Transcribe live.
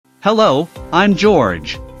Hello, I'm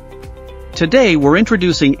George. Today we're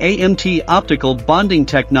introducing AMT optical bonding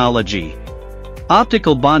technology.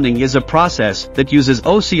 Optical bonding is a process that uses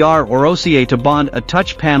OCR or OCA to bond a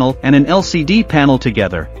touch panel and an LCD panel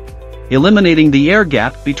together, eliminating the air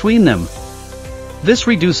gap between them. This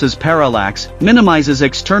reduces parallax, minimizes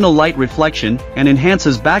external light reflection, and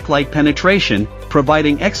enhances backlight penetration,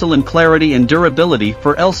 providing excellent clarity and durability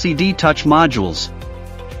for LCD touch modules.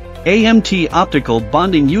 AMT optical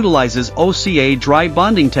bonding utilizes OCA dry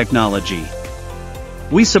bonding technology.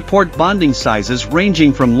 We support bonding sizes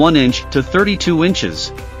ranging from 1 inch to 32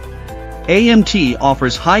 inches. AMT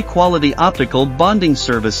offers high-quality optical bonding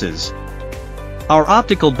services. Our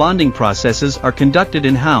optical bonding processes are conducted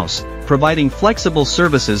in-house, providing flexible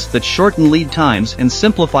services that shorten lead times and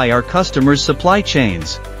simplify our customers' supply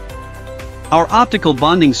chains. Our optical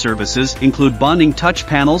bonding services include bonding touch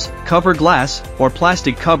panels, cover glass, or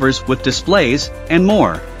plastic covers with displays, and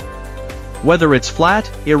more. Whether it's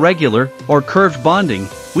flat, irregular, or curved bonding,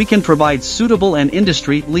 we can provide suitable and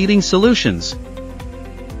industry-leading solutions.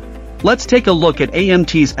 Let's take a look at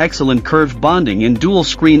AMT's excellent curved bonding and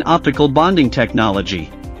dual-screen optical bonding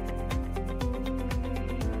technology.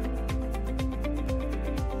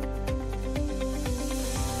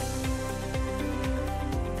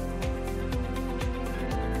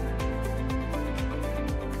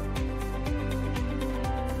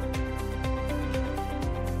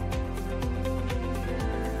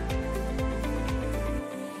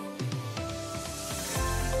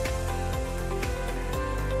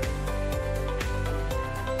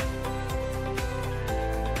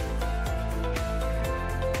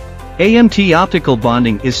 AMT optical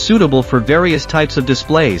bonding is suitable for various types of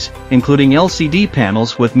displays, including LCD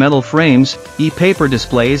panels with metal frames, e-paper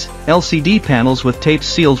displays, LCD panels with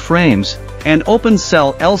tape-sealed frames, and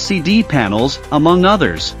open-cell LCD panels, among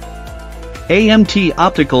others. AMT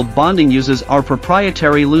optical bonding uses our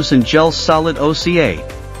proprietary Lucent Gel Solid OCA.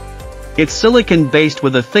 It's silicon-based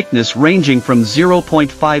with a thickness ranging from 0.5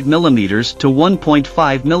 mm to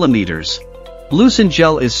 1.5 mm. Lucent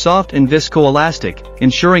Gel is soft and viscoelastic,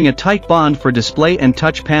 ensuring a tight bond for display and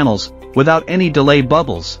touch panels, without any delay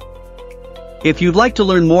bubbles. If you'd like to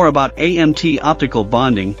learn more about AMT optical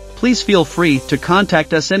bonding, please feel free to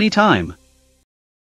contact us anytime.